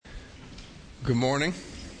Good morning.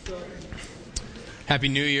 Happy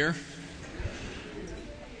New Year.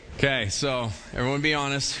 Okay, so everyone be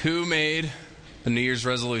honest. Who made a New Year's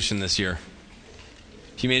resolution this year?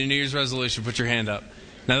 If you made a New Year's resolution, put your hand up.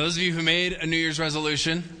 Now, those of you who made a New Year's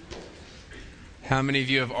resolution, how many of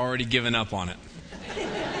you have already given up on it?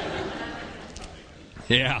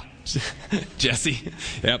 Yeah. Jesse.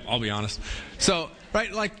 Yep, I'll be honest. So,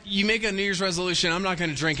 right, like you make a New Year's resolution, I'm not going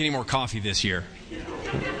to drink any more coffee this year.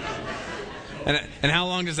 And how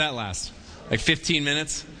long does that last? Like 15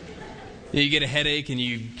 minutes? You get a headache and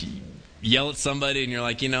you yell at somebody and you're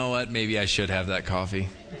like, you know what, maybe I should have that coffee.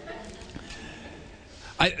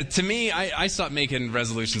 I stopped making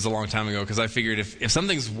resolutions a long time ago because I figured if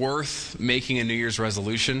something's worth making a New Year's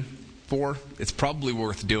resolution for, it's probably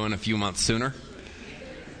worth doing a few months sooner.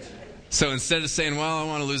 So instead of saying, well, I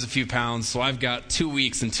want to lose a few pounds, so I've got 2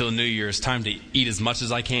 weeks until New Year's, time to eat as much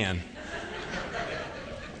as I can,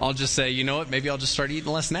 I'll just say, you know what, maybe I'll just start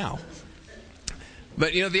eating less now.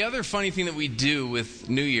 But, the other funny thing that we do with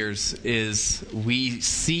New Year's is we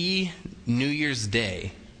see New Year's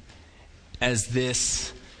Day as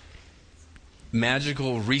this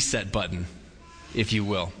magical reset button, if you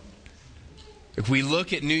will. If we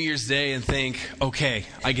look at New Year's Day and think, okay,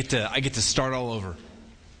 I get to start all over.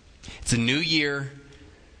 It's a new year,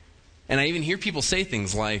 and I even hear people say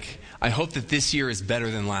things like, I hope that this year is better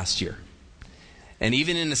than last year. And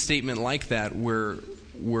even in a statement like that,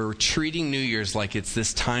 we're treating New Year's like it's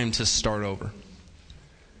this time to start over.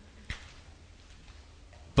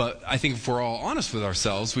 But I think if we're all honest with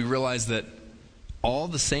ourselves, we realize that all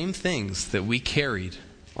the same things that we carried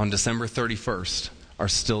on December 31st are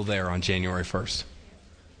still there on January 1st.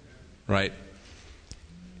 Right?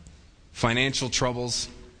 Financial troubles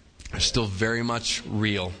are still very much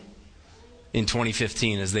real in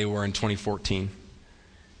 2015 as they were in 2014.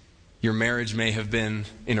 Your marriage may have been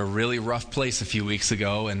in a really rough place a few weeks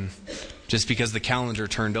ago, and just because the calendar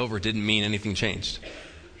turned over didn't mean anything changed.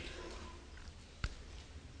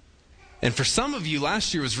 And for some of you,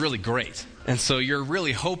 last year was really great. And so you're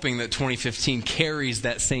really hoping that 2015 carries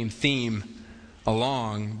that same theme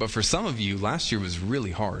along. But for some of you, last year was really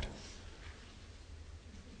hard.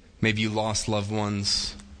 Maybe you lost loved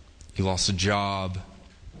ones. You lost a job.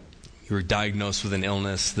 You were diagnosed with an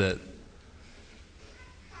illness that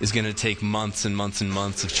is going to take months and months and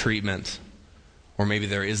months of treatment. Or maybe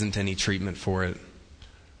there isn't any treatment for it.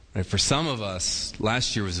 Right? For some of us,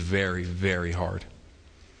 last year was very, very hard.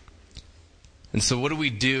 And so what do we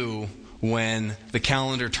do when the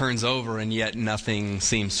calendar turns over and yet nothing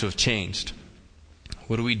seems to have changed?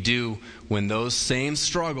 What do we do when those same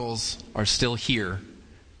struggles are still here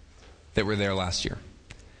that were there last year?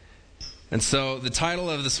 And so the title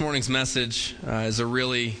of this morning's message is a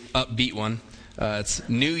really upbeat one. It's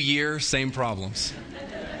New Year, Same Problems.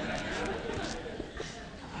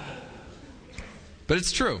 But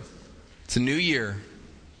it's true. It's a new year,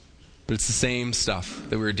 but it's the same stuff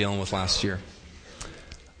that we were dealing with last year.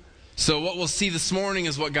 So what we'll see this morning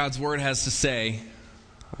is what God's Word has to say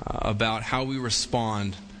about how we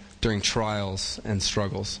respond during trials and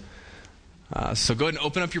struggles. So go ahead and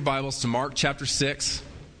open up your Bibles to Mark chapter 6.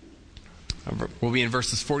 We'll be in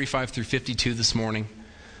verses 45 through 52 this morning.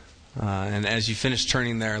 And as you finish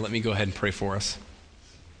turning there, let me go ahead and pray for us.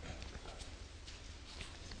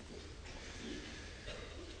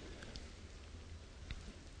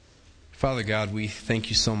 Father God, we thank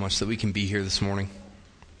you so much that we can be here this morning.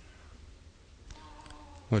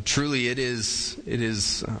 Well, truly it is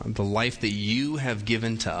the life that you have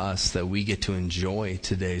given to us that we get to enjoy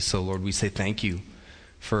today. So Lord, we say thank you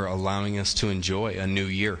for allowing us to enjoy a new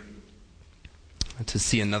year, to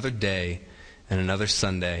see another day and another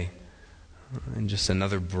Sunday and just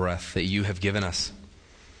another breath that you have given us.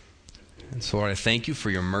 And so Lord, I thank you for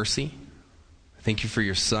your mercy. I thank you for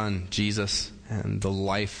your Son, Jesus, and the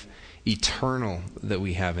life eternal that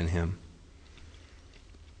we have in him.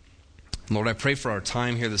 Lord, I pray for our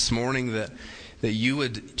time here this morning that you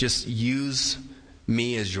would just use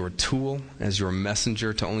me as your tool, as your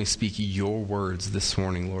messenger to only speak your words this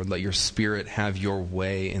morning, Lord. Let your Spirit have your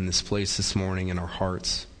way in this place this morning in our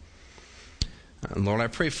hearts. Lord, I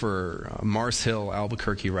pray for Mars Hill,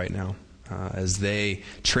 Albuquerque right now as they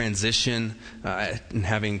transition and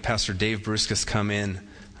having Pastor Dave Bruscus come in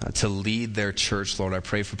to lead their church. Lord, I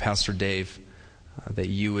pray for Pastor Dave that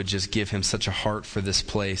you would just give him such a heart for this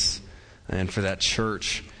place and for that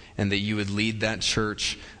church, and that you would lead that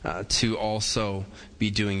church to also be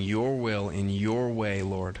doing your will in your way,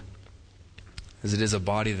 Lord. As it is a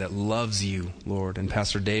body that loves you, Lord, and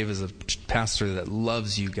Pastor Dave is a pastor that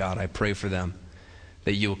loves you, God, I pray for them,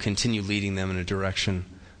 that you will continue leading them in a direction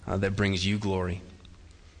that brings you glory.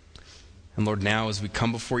 And Lord, now as we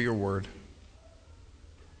come before your word,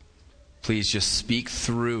 please just speak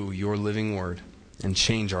through your living word and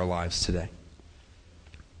change our lives today.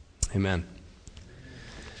 Amen.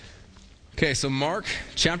 Okay, so Mark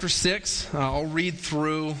chapter 6. I'll read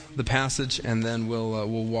through the passage and then we'll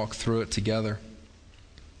walk through it together.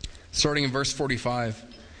 Starting in verse 45.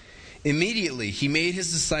 Immediately he made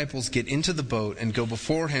his disciples get into the boat and go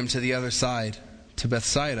before him to the other side, to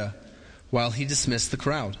Bethsaida, while he dismissed the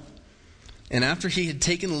crowd. And after he had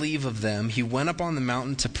taken leave of them, he went up on the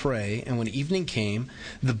mountain to pray, and when evening came,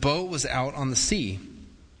 the boat was out on the sea,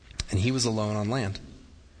 and he was alone on land.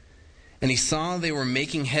 And he saw they were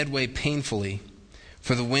making headway painfully,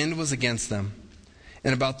 for the wind was against them.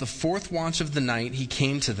 And about the 4th watch of the night he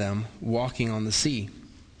came to them, walking on the sea.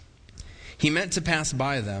 He meant to pass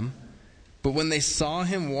by them, but when they saw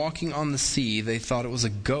him walking on the sea, they thought it was a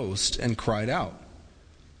ghost and cried out.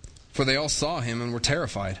 For they all saw him and were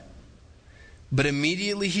terrified. But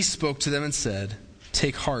immediately he spoke to them and said,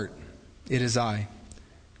 "Take heart, it is I.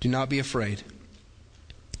 Do not be afraid."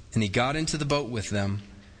 And he got into the boat with them,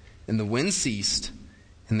 and the wind ceased,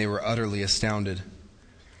 and they were utterly astounded.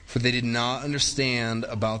 For they did not understand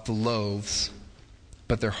about the loaves,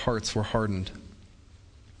 but their hearts were hardened.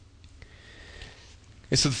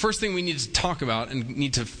 Okay, so the first thing we need to talk about and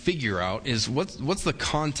need to figure out is what's the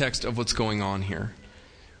context of what's going on here?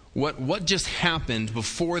 What just happened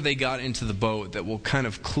before they got into the boat that will kind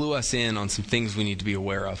of clue us in on some things we need to be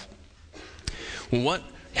aware of? Well, what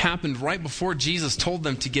happened right before Jesus told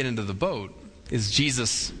them to get into the boat is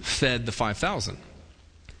Jesus fed the 5,000.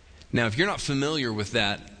 Now, if you're not familiar with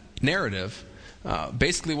that narrative,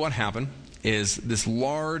 basically what happened is this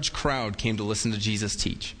large crowd came to listen to Jesus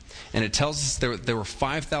teach. And it tells us there were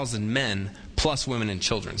 5,000 men plus women and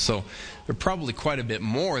children. So there are probably quite a bit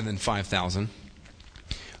more than 5,000.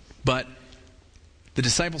 But the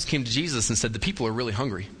disciples came to Jesus and said, the people are really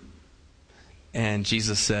hungry. And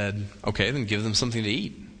Jesus said, okay, then give them something to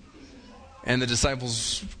eat. And the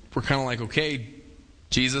disciples were kind of like, okay,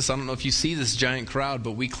 Jesus, I don't know if you see this giant crowd,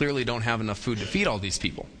 but we clearly don't have enough food to feed all these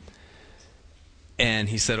people. And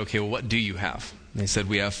he said, okay, well, what do you have? And they said,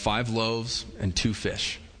 we have 5 loaves and 2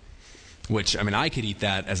 fish. Which, I mean, I could eat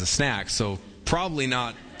that as a snack, so probably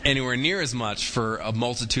not anywhere near as much for a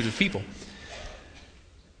multitude of people.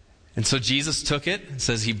 And so Jesus took it, it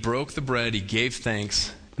says he broke the bread, he gave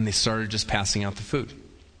thanks, and they started just passing out the food.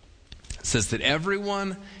 It says that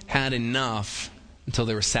everyone had enough until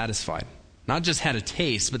they were satisfied. Not just had a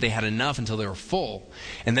taste, but they had enough until they were full.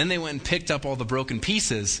 And then they went and picked up all the broken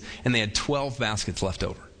pieces, and they had 12 baskets left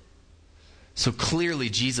over. So clearly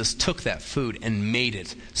Jesus took that food and made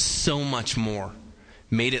it so much more.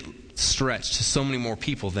 Made it stretch to so many more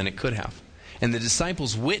people than it could have. And the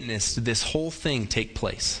disciples witnessed this whole thing take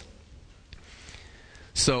place.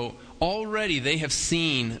 So already they have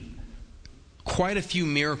seen quite a few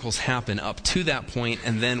miracles happen up to that point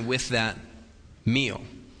and then with that meal.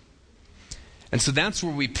 And so that's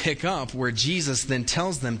where we pick up where Jesus then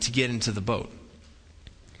tells them to get into the boat.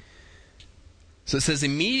 So it says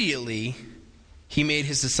immediately he made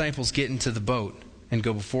his disciples get into the boat and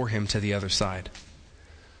go before him to the other side.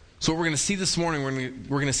 So what we're going to see this morning,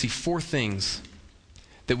 we're going to see 4 things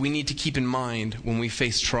that we need to keep in mind when we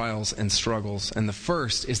face trials and struggles. And the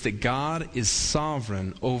first is that God is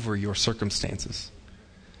sovereign over your circumstances.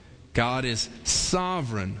 God is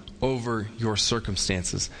sovereign over your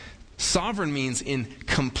circumstances. Sovereign means in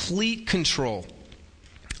complete control,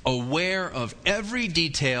 aware of every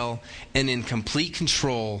detail, and in complete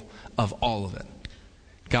control of all of it.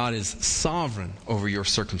 God is sovereign over your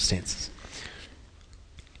circumstances.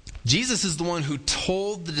 Jesus is the one who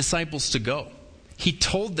told the disciples to go. He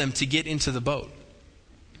told them to get into the boat.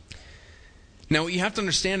 Now, what you have to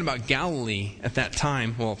understand about Galilee at that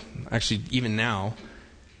time, well, actually even now,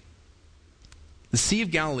 the Sea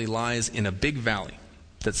of Galilee lies in a big valley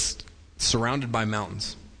that's surrounded by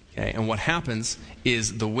mountains. Okay? And what happens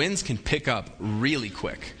is the winds can pick up really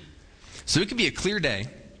quick. So it could be a clear day,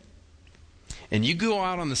 and you go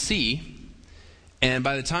out on the sea, and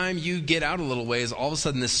by the time you get out a little ways, all of a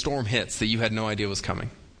sudden this storm hits that you had no idea was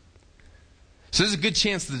coming. So there's a good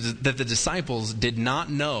chance that the disciples did not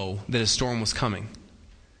know that a storm was coming.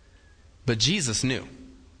 But Jesus knew.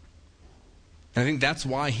 And I think that's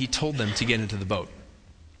why he told them to get into the boat.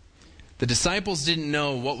 The disciples didn't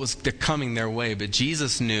know what was coming their way, but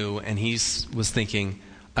Jesus knew, and he was thinking,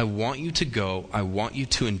 I want you to go, I want you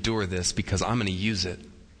to endure this because I'm going to use it.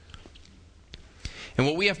 And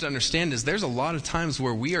what we have to understand is there's a lot of times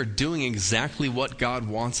where we are doing exactly what God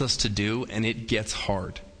wants us to do, and it gets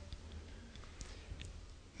hard.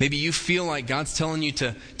 Maybe you feel like God's telling you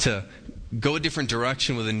to go a different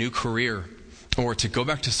direction with a new career, or to go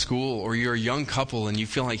back to school, or you're a young couple and you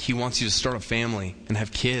feel like he wants you to start a family and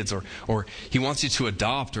have kids, or he wants you to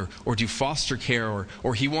adopt or do foster care,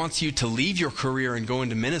 or he wants you to leave your career and go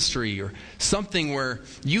into ministry, or something where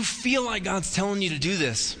you feel like God's telling you to do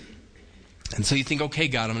this. And so you think, okay,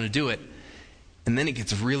 God, I'm going to do it. And then it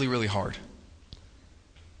gets really, really hard.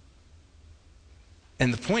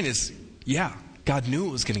 And the point is, yeah, God knew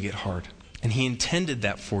it was going to get hard. And he intended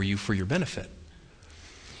that for you for your benefit.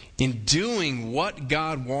 In doing what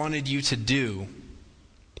God wanted you to do,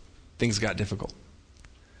 things got difficult.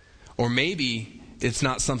 Or maybe it's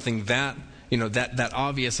not something that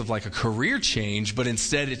obvious of like a career change, but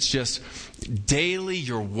instead it's just daily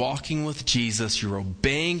you're walking with Jesus, you're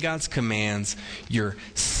obeying God's commands, you're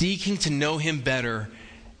seeking to know him better,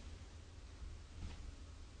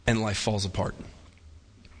 and life falls apart.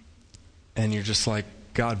 And you're just like,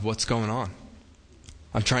 God, what's going on?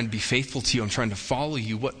 I'm trying to be faithful to you. I'm trying to follow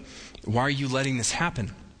you. Why are you letting this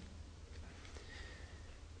happen?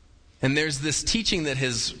 And there's this teaching that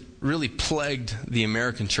has really plagued the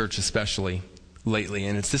American church especially lately.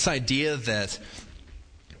 And it's this idea that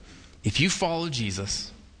if you follow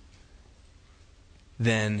Jesus,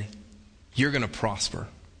 then you're going to prosper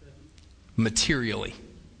materially.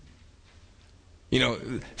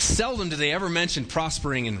 Seldom do they ever mention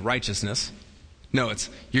prospering in righteousness. No, it's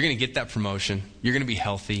you're going to get that promotion. You're going to be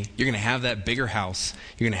healthy. You're going to have that bigger house.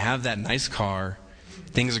 You're going to have that nice car.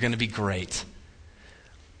 Things are going to be great.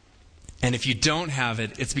 And if you don't have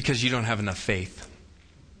it, it's because you don't have enough faith.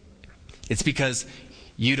 It's because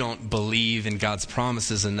you don't believe in God's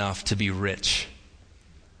promises enough to be rich.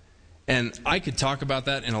 And I could talk about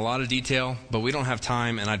that in a lot of detail, but we don't have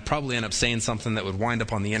time, and I'd probably end up saying something that would wind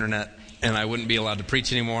up on the internet, and I wouldn't be allowed to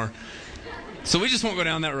preach anymore. So we just won't go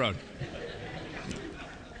down that road.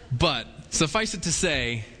 But suffice it to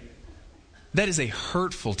say, that is a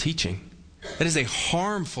hurtful teaching. That is a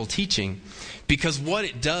harmful teaching, because what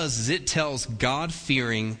it does is it tells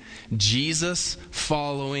God-fearing,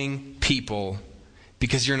 Jesus-following people,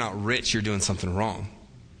 because you're not rich, you're doing something wrong.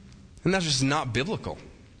 And that's just not biblical.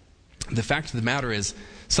 The fact of the matter is,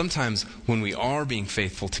 sometimes when we are being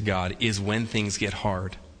faithful to God is when things get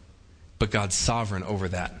hard. But God's sovereign over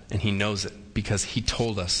that, and he knows it because he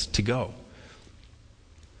told us to go.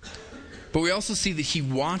 But we also see that he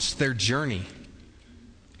watched their journey.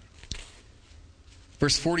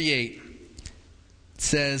 Verse 48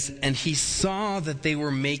 says, and he saw that they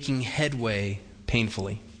were making headway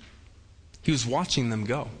painfully. He was watching them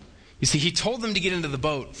go. You see, he told them to get into the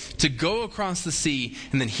boat, to go across the sea,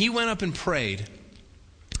 and then he went up and prayed,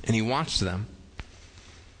 and he watched them.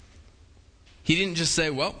 He didn't just say,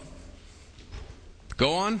 well,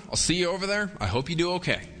 go on, I'll see you over there, I hope you do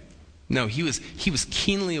okay. No, he was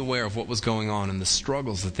keenly aware of what was going on and the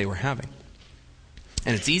struggles that they were having.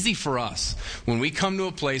 And it's easy for us, when we come to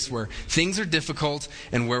a place where things are difficult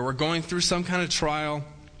and where we're going through some kind of trial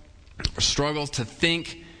or struggle, to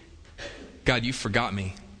think, God, you forgot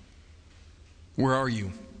me. Where are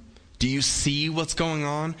you? Do you see what's going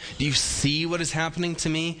on? Do you see what is happening to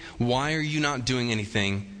me? Why are you not doing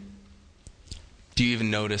anything? Do you even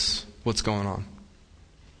notice what's going on?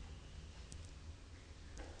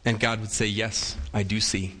 And God would say, yes, I do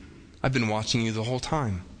see. I've been watching you the whole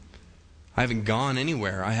time. I haven't gone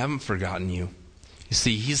anywhere. I haven't forgotten you. You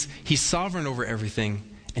see, he's sovereign over everything,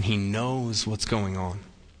 and he knows what's going on.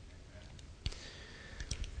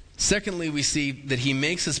 Secondly, we see that he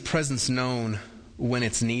makes his presence known when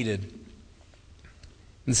it's needed.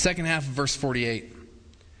 In the second half of verse 48, it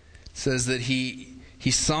says that he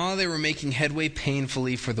saw they were making headway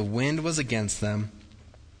painfully, for the wind was against them.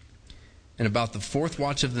 And about the fourth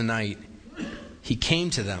watch of the night, he came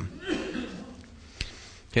to them.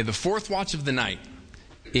 Okay, the fourth watch of the night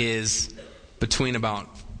is between about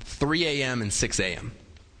 3 a.m. and 6 a.m.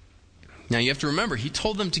 Now you have to remember, he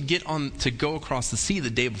told them to go across the sea the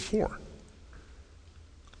day before.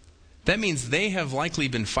 That means they have likely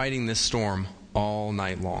been fighting this storm all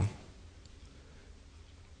night long.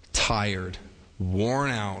 Tired, worn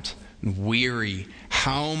out, weary.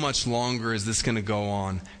 How much longer is this going to go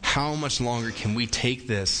on? How much longer can we take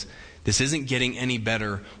this? This isn't getting any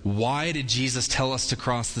better. Why did Jesus tell us to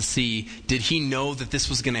cross the sea? Did he know that this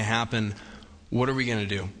was going to happen? What are we going to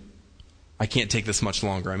do? I can't take this much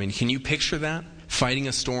longer. I mean, can you picture that? Fighting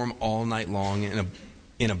a storm all night long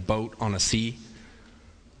in a boat on a sea?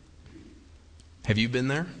 Have you been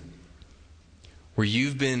there? Where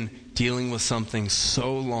you've been dealing with something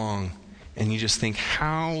so long and you just think,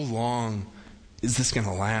 how long is this going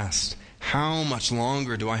to last? How much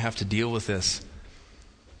longer do I have to deal with this?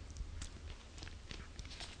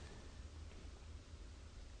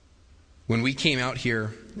 When we came out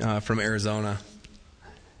here from Arizona,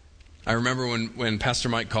 I remember when Pastor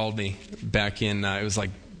Mike called me back in, it was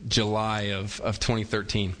like July of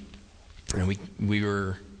 2013. And we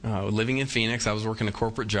were living in Phoenix. I was working a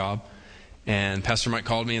corporate job. And Pastor Mike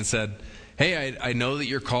called me and said, hey, I know that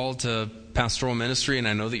you're called to pastoral ministry, and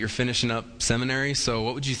I know that you're finishing up seminary, so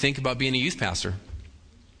what would you think about being a youth pastor?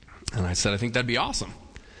 And I said, I think that'd be awesome.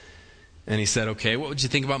 And he said, okay, what would you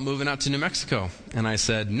think about moving out to New Mexico? And I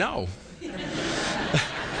said, no.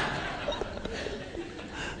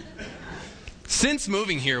 Since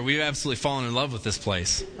moving here, we've absolutely fallen in love with this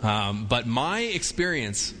place. But my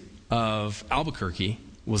experience of Albuquerque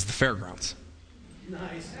was the fairgrounds.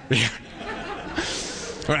 Nice. Yeah.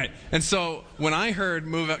 Right. And so when I heard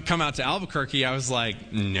come out to Albuquerque, I was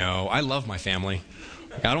like, no, I love my family.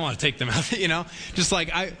 I don't want to take them out, Just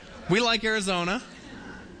like we like Arizona.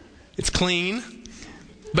 It's clean.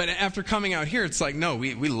 But after coming out here, it's like, no,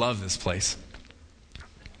 we love this place.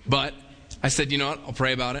 But I said, you know what? I'll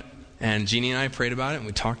pray about it. And Jeannie and I prayed about it, and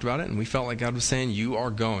we talked about it, and we felt like God was saying, you are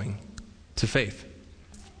going to faith.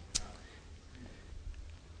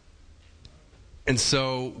 And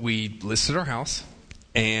so we listed our house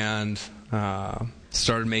and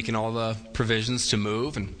started making all the provisions to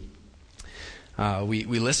move. And we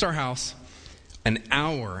list our house. An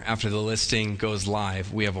hour after the listing goes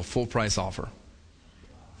live, we have a full price offer.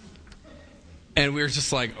 And we were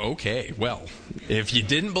just like, okay, well, if you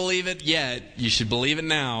didn't believe it yet, you should believe it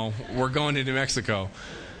now. We're going to New Mexico.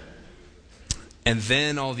 And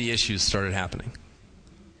then all the issues started happening.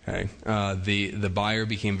 Okay, the buyer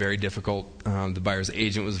became very difficult. The buyer's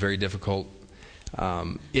agent was very difficult.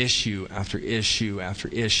 Issue after issue after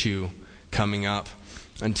issue coming up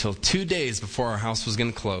until 2 days before our house was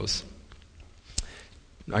going to close.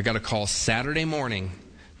 I got a call Saturday morning.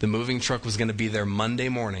 The moving truck was going to be there Monday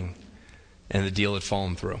morning, and the deal had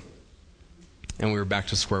fallen through. And we were back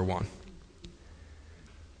to square one.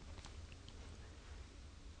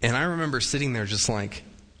 And I remember sitting there just like,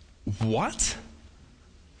 what?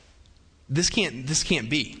 This can't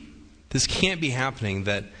be. This can't be happening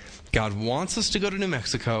that God wants us to go to New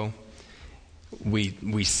Mexico.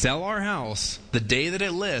 We sell our house the day that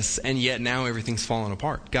it lists, and yet now everything's falling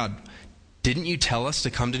apart. God, didn't you tell us to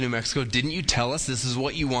come to New Mexico? Didn't you tell us this is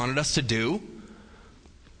what you wanted us to do?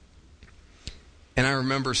 And I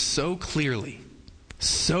remember so clearly,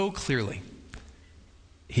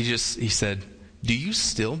 he said, do you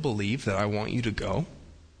still believe that I want you to go?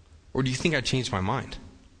 Or do you think I changed my mind?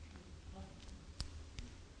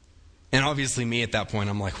 And obviously me at that point,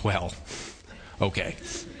 I'm like, well, okay.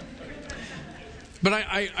 But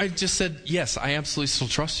I just said, yes, I absolutely still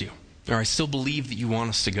trust you. Or I still believe that you want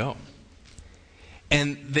us to go.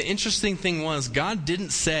 And the interesting thing was, God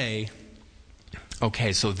didn't say,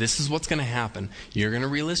 okay, so this is what's going to happen. You're going to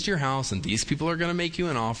relist your house, and these people are going to make you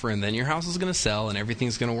an offer, and then your house is going to sell, and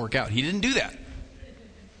everything's going to work out. He didn't do that.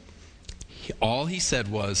 All he said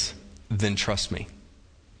was, then trust me.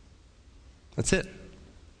 That's it.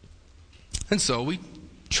 And so we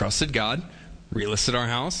trusted God, relisted our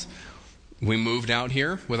house. We moved out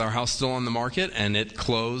here with our house still on the market, and it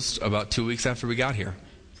closed about 2 weeks after we got here.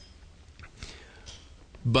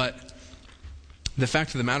 But the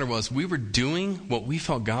fact of the matter was, we were doing what we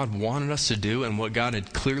felt God wanted us to do and what God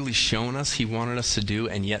had clearly shown us He wanted us to do,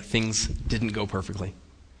 and yet things didn't go perfectly.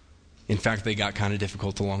 In fact, they got kind of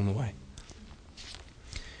difficult along the way.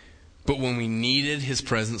 But when we needed His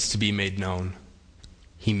presence to be made known,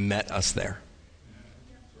 He met us there.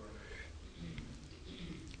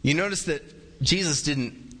 You notice that Jesus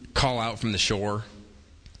didn't call out from the shore,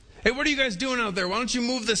 hey, what are you guys doing out there? Why don't you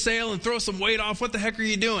move the sail and throw some weight off? What the heck are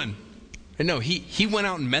you doing? And no, he went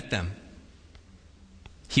out and met them.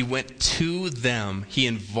 He went to them. He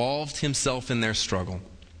involved himself in their struggle.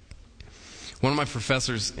 One of my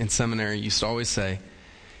professors in seminary used to always say,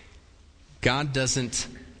 God doesn't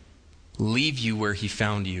leave you where He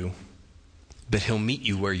found you, but He'll meet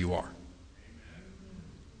you where you are.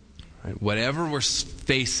 Right? Whatever we're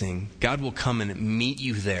facing, God will come and meet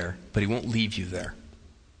you there, but He won't leave you there.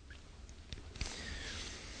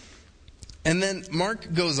 And then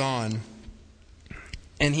Mark goes on,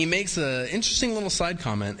 and he makes an interesting little side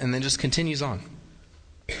comment, and then just continues on.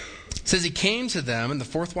 It says, he came to them in the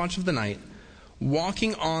fourth watch of the night,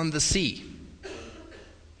 walking on the sea.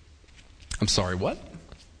 I'm sorry, what?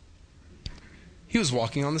 He was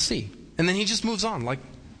walking on the sea. And then he just moves on, like,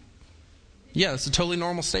 yeah, it's a totally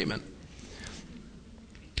normal statement.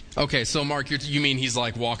 Okay, so Mark, you mean he's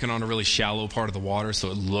like walking on a really shallow part of the water,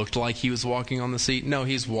 so it looked like he was walking on the sea? No,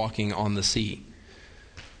 he's walking on the sea.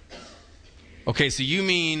 Okay, so you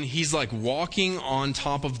mean he's like walking on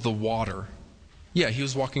top of the water Yeah, he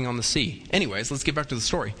was walking on the sea. Anyways, let's get back to the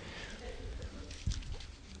story.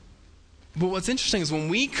 But what's interesting is when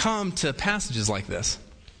we come to passages like this,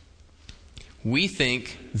 we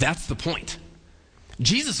think that's the point.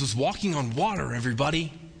 Jesus was walking on water,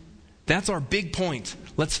 everybody. That's our big point.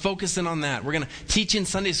 Let's focus in on that. We're going to teach in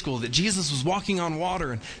Sunday school that Jesus was walking on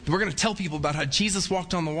water, and we're going to tell people about how Jesus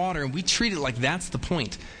walked on the water, and we treat it like that's the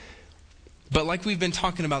point. But like we've been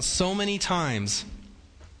talking about so many times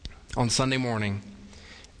on Sunday morning,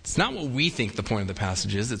 it's not what we think the point of the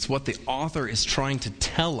passage is. It's what the author is trying to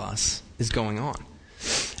tell us is going on.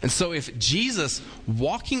 And so if Jesus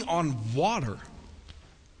walking on water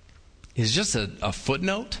is just a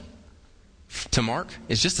footnote to Mark,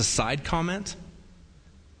 it's just a side comment,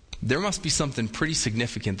 there must be something pretty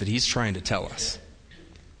significant that he's trying to tell us.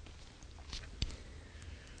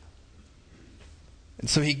 And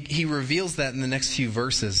so he reveals that in the next few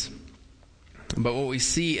verses. But what we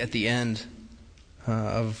see at the end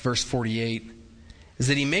of verse 48 is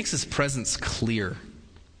that he makes his presence clear.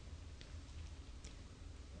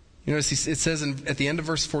 You notice it says at the end of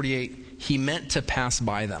verse 48, he meant to pass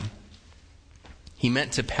by them. He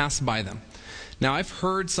meant to pass by them. Now, I've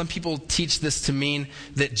heard some people teach this to mean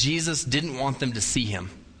that Jesus didn't want them to see him.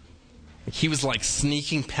 He was like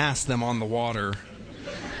sneaking past them on the water.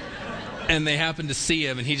 And they happened to see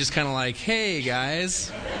him, and he just kind of like, hey,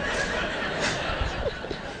 guys.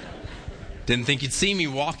 Didn't think you'd see me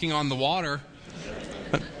walking on the water.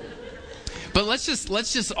 But let's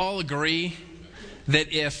just all agree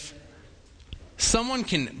that if someone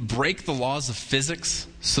can break the laws of physics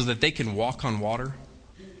so that they can walk on water,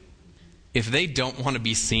 if they don't want to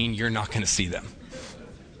be seen, you're not going to see them.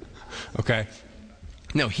 Okay?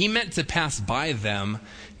 No, he meant to pass by them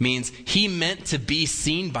means he meant to be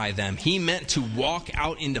seen by them. He meant to walk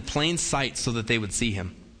out into plain sight so that they would see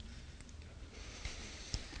him.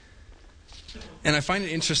 And I find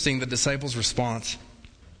it interesting, the disciples' response.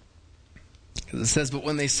 It says, but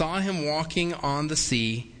when they saw him walking on the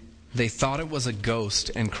sea, they thought it was a ghost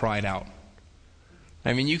and cried out.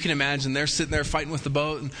 I mean, you can imagine they're sitting there fighting with the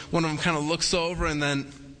boat, and one of them kind of looks over and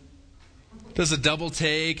then does a double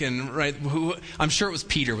take, and I'm sure it was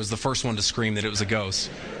Peter was the first one to scream that it was a ghost.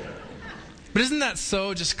 But isn't that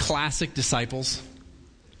so just classic disciples?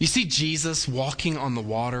 You see Jesus walking on the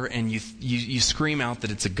water and you scream out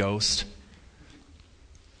that it's a ghost.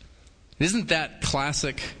 Isn't that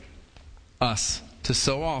classic us to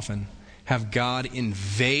so often have God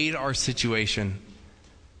invade our situation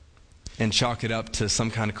and chalk it up to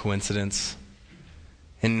some kind of coincidence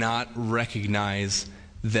and not recognize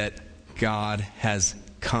that God has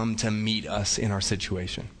come to meet us in our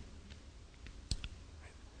situation?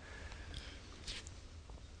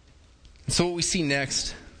 So what we see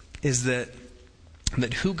next is that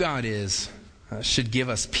who God is should give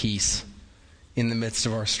us peace in the midst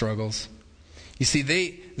of our struggles. You see,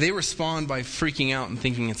 they respond by freaking out and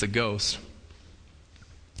thinking it's a ghost,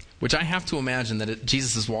 which I have to imagine that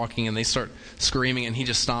Jesus is walking and they start screaming and he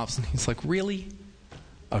just stops and he's like, really?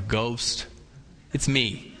 A ghost? It's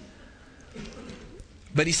me.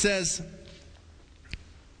 But he says,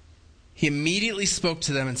 he immediately spoke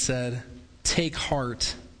to them and said, take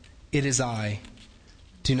heart, it is I.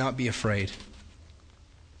 Do not be afraid.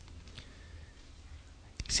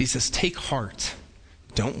 So he says, take heart.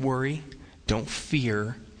 Don't worry. Don't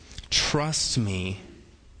fear. Trust me.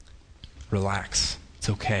 Relax. It's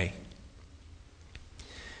okay.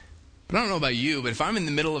 But I don't know about you, but if I'm in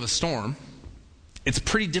the middle of a storm, it's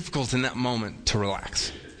pretty difficult in that moment to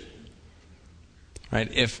relax. Right?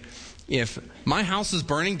 If my house is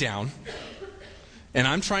burning down and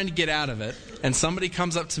I'm trying to get out of it and somebody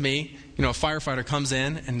comes up to me, a firefighter comes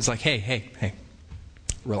in and is like, hey,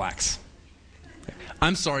 relax.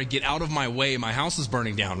 I'm sorry, get out of my way. My house is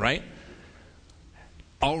burning down, right?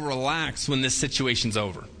 I'll relax when this situation's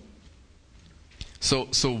over. So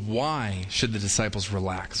why should the disciples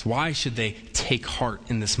relax? Why should they take heart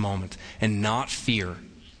in this moment and not fear?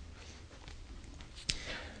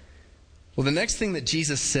 Well, the next thing that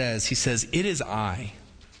Jesus says, he says, it is I.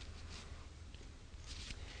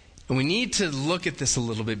 And we need to look at this a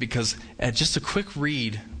little bit because at just a quick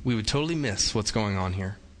read, we would totally miss what's going on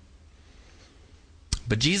here.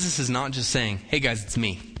 But Jesus is not just saying, hey guys, it's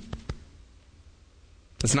me.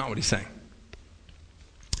 That's not what he's saying.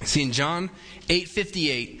 See, in John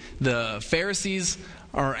 8:58, the Pharisees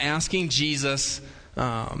are asking Jesus,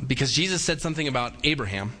 because Jesus said something about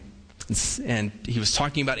Abraham, and he was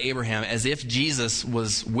talking about Abraham as if Jesus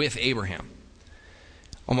was with Abraham,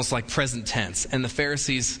 almost like present tense. And the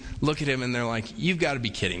Pharisees look at him and they're like, you've got to be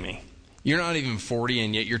kidding me. You're not even 40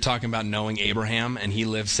 and yet you're talking about knowing Abraham and he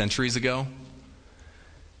lived centuries ago.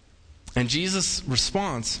 And Jesus'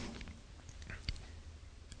 response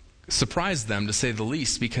surprised them, to say the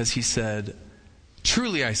least, because he said,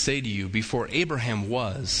 "Truly I say to you, before Abraham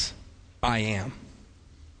was, I am."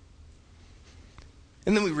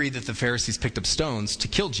 And then we read that the Pharisees picked up stones to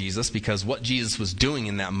kill Jesus, because what Jesus was doing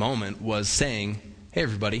in that moment was saying, "Hey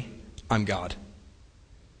everybody, I'm God."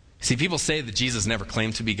 See, people say that Jesus never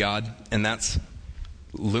claimed to be God, and that's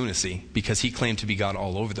lunacy, because he claimed to be God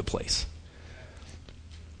all over the place.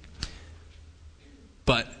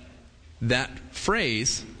 But that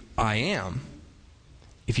phrase, "I am,"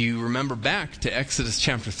 if you remember back to Exodus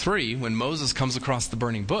chapter 3, when Moses comes across the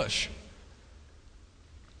burning bush,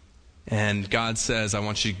 and God says, "I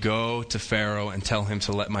want you to go to Pharaoh and tell him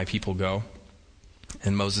to let my people go."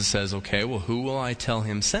 And Moses says, "Okay, well, who will I tell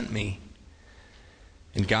him sent me?"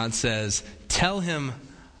 And God says, "Tell him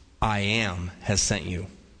I am has sent you."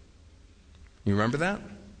 You remember that?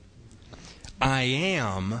 I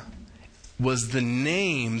am was the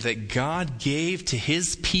name that God gave to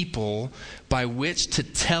his people by which to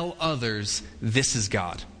tell others, this is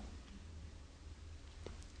God.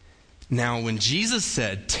 Now, when Jesus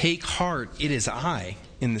said, "Take heart, it is I,"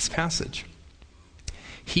 in this passage,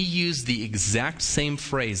 he used the exact same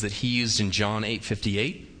phrase that he used in John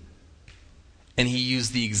 8:58, and he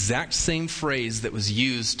used the exact same phrase that was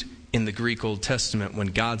used in the Greek Old Testament when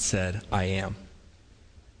God said, "I am."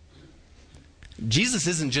 Jesus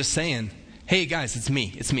isn't just saying, "Hey guys, it's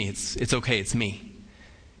me, it's okay, it's me."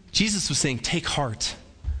 Jesus was saying, "Take heart,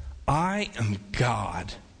 I am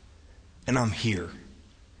God, and I'm here."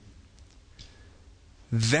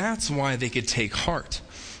 That's why they could take heart,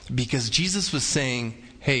 because Jesus was saying,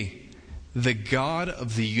 "Hey, the God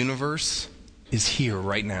of the universe is here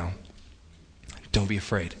right now. Don't be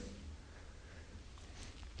afraid."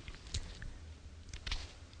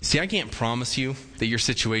 See, I can't promise you that your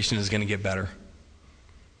situation is going to get better.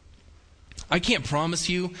 I can't promise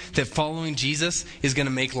you that following Jesus is going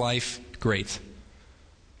to make life great.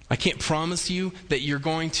 I can't promise you that you're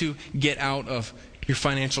going to get out of your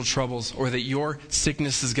financial troubles, or that your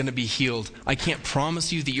sickness is going to be healed. I can't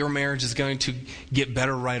promise you that your marriage is going to get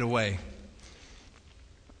better right away.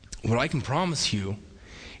 What I can promise you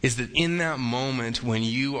is that in that moment when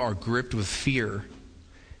you are gripped with fear,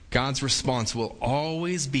 God's response will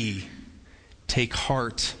always be, "Take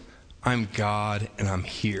heart, I'm God and I'm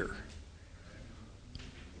here."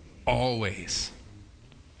 Always.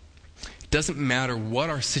 It doesn't matter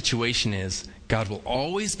what our situation is, God will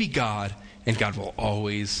always be God, and God will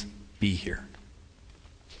always be here.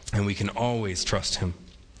 And we can always trust him.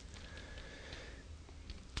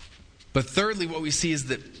 But thirdly, what we see is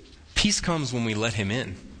that peace comes when we let him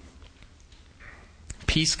in.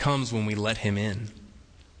 Peace comes when we let him in.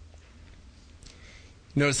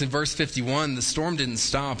 Notice in verse 51, the storm didn't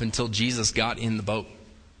stop until Jesus got in the boat.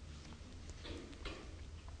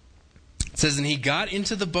 It says, "And he got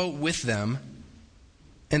into the boat with them,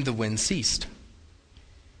 and the wind ceased."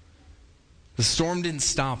 The storm didn't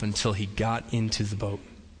stop until he got into the boat.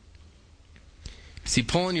 See,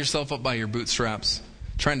 pulling yourself up by your bootstraps,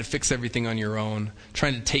 trying to fix everything on your own,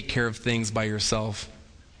 trying to take care of things by yourself,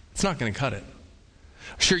 it's not going to cut it.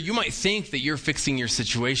 Sure, you might think that you're fixing your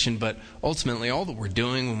situation, but ultimately all that we're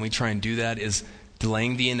doing when we try and do that is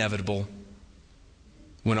delaying the inevitable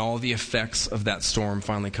when all the effects of that storm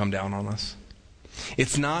finally come down on us.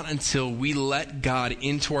 It's not until we let God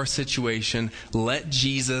into our situation, let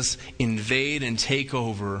Jesus invade and take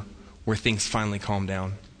over, where things finally calm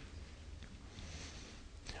down.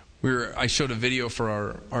 I showed a video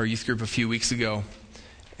for our youth group a few weeks ago,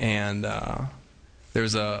 and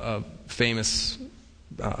there's a famous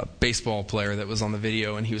baseball player that was on the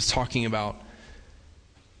video, and he was talking about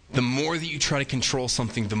the more that you try to control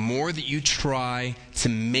something, the more that you try to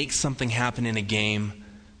make something happen in a game,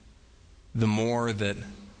 the more that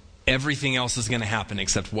everything else is going to happen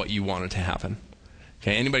except what you want it to happen.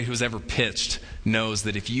 Okay, anybody who's ever pitched knows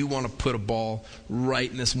that if you want to put a ball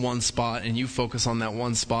right in this one spot and you focus on that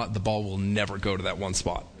one spot, the ball will never go to that one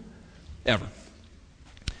spot. Ever.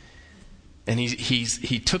 And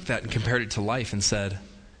he took that and compared it to life and said,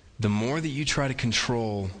 the more that you try to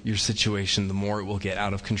control your situation, the more it will get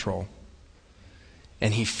out of control.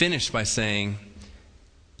 And he finished by saying,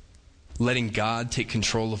 letting God take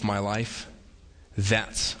control of my life,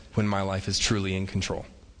 that's when my life is truly in control.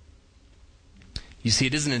 You see,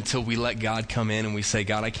 it isn't until we let God come in and we say,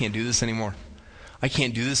 God, I can't do this anymore. I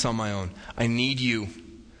can't do this on my own. I need you.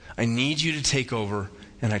 I need you to take over,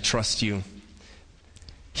 and I trust you.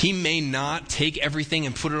 He may not take everything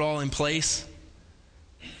and put it all in place,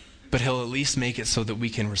 but he'll at least make it so that we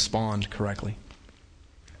can respond correctly.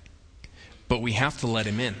 But we have to let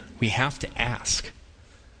him in. We have to ask.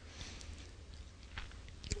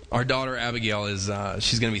 Our daughter Abigail is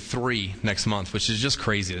she's going to be 3 next month, which is just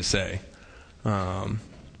crazy to say.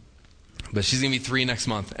 But she's going to be 3 next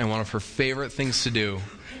month, and one of her favorite things to do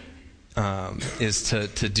is to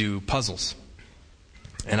do puzzles.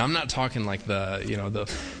 And I'm not talking like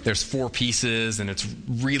there's 4 pieces and it's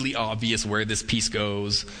really obvious where this piece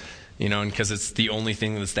goes, and because it's the only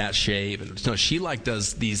thing that's that shape. No, she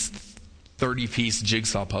does these 30-piece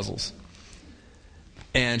jigsaw puzzles.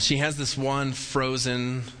 And she has this one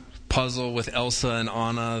Frozen puzzle with Elsa and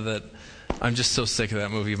Anna that I'm just so sick of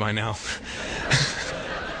that movie by now.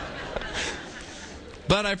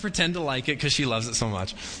 But I pretend to like it because she loves it so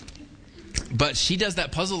much. But she does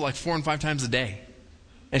that puzzle like 4 and 5 times a day.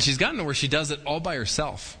 And she's gotten to where she does it all by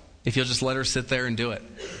herself, if you'll just let her sit there and do it.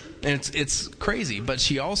 And it's crazy. But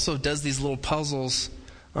she also does these little puzzles,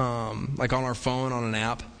 like on our phone, on an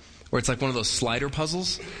app, where it's like one of those slider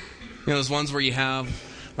puzzles. Those ones where you have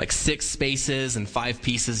like 6 spaces and 5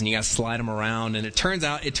 pieces, and you got to slide them around. And it turns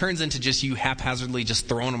into just you haphazardly just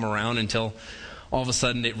throwing them around until all of a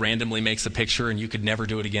sudden it randomly makes a picture, and you could never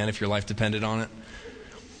do it again if your life depended on it.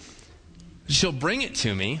 She'll bring it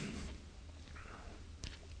to me,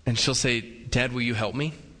 and she'll say, "Dad, will you help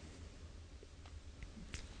me?"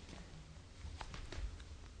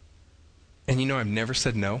 And I've never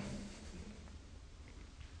said no.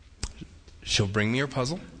 She'll bring me her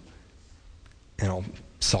puzzle, and I'll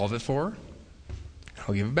solve it for her, and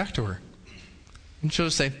I'll give it back to her. And she'll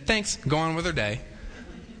just say, "Thanks," go on with her day.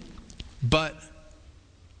 But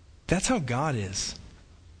that's how God is.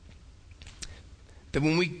 That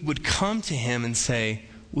when we would come to him and say,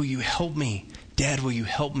 "Will you help me? Dad, will you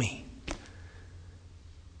help me?"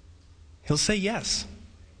 He'll say yes.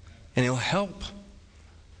 And he'll help.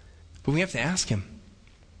 But we have to ask him.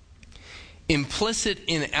 Implicit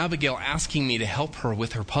in Abigail asking me to help her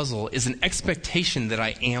with her puzzle is an expectation that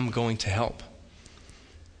I am going to help.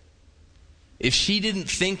 If she didn't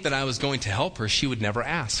think that I was going to help her, she would never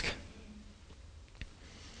ask.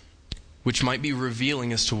 Which might be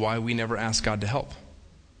revealing as to why we never ask God to help.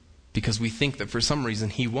 Because we think that for some reason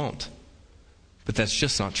he won't. But that's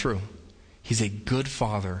just not true. He's a good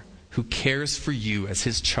father who cares for you as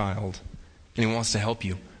his child, and he wants to help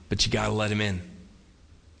you, but you got to let him in.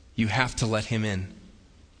 You have to let him in.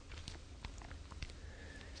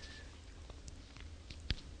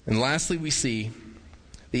 And lastly, we see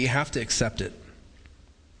that you have to accept it.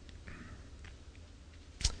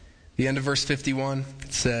 The end of verse 51,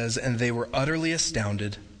 it says, "And they were utterly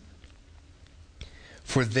astounded,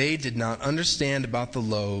 for they did not understand about the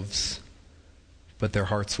loaves, but their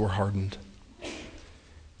hearts were hardened."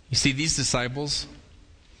 You see, these disciples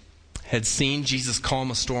had seen Jesus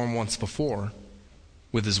calm a storm once before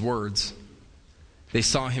with his words. They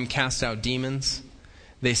saw him cast out demons.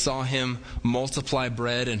 They saw him multiply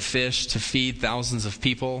bread and fish to feed thousands of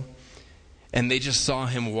people. And they just saw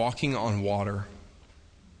him walking on water.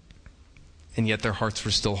 And yet their hearts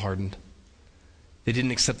were still hardened. They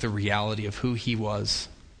didn't accept the reality of who he was.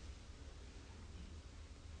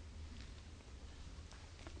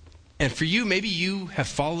 And for you, maybe you have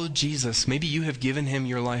followed Jesus. Maybe you have given him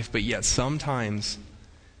your life, but yet sometimes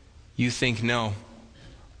you think, "No,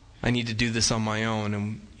 I need to do this on my own."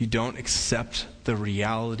 And you don't accept the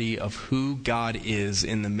reality of who God is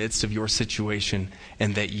in the midst of your situation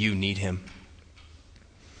and that you need him.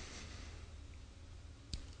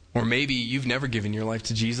 Or maybe you've never given your life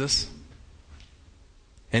to Jesus.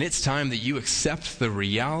 And it's time that you accept the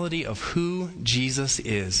reality of who Jesus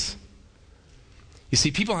is. You see,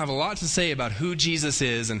 people have a lot to say about who Jesus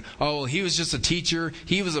is. And, well, he was just a teacher.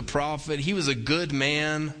 He was a prophet. He was a good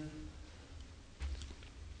man.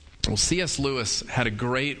 Well, C.S. Lewis had a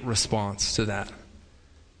great response to that.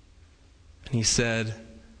 And he said,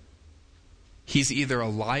 he's either a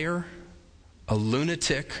liar, a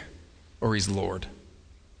lunatic, or he's Lord.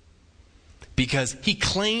 Because he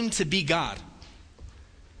claimed to be God.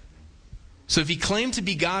 So if he claimed to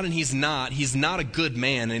be God and he's not a good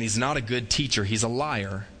man and he's not a good teacher. He's a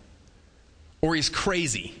liar. Or he's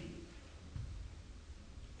crazy.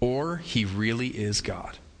 Or he really is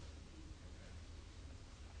God.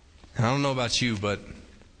 And I don't know about you, but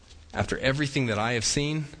after everything that I have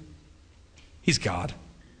seen, he's God.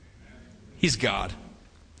 He's God.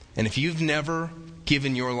 And if you've never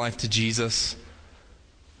given your life to Jesus,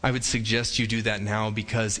 I would suggest you do that now,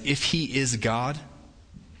 because if he is God,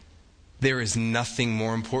 there is nothing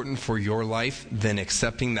more important for your life than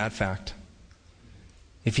accepting that fact.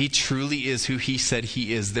 If he truly is who he said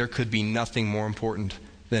he is, there could be nothing more important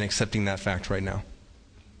than accepting that fact right now.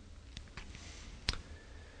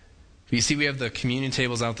 You see, we have the communion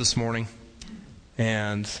tables out this morning,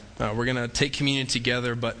 and we're going to take communion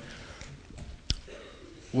together, but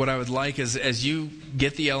what I would like is, as you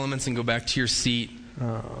get the elements and go back to your seat,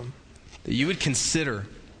 that you would consider,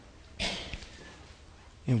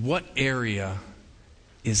 in what area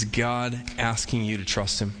is God asking you to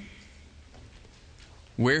trust Him?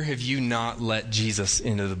 Where have you not let Jesus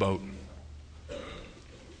into the boat?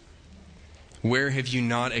 Where have you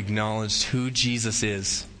not acknowledged who Jesus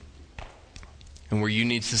is? And where you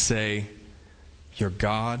need to say, you're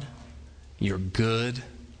God, you're good,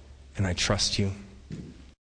 and I trust you.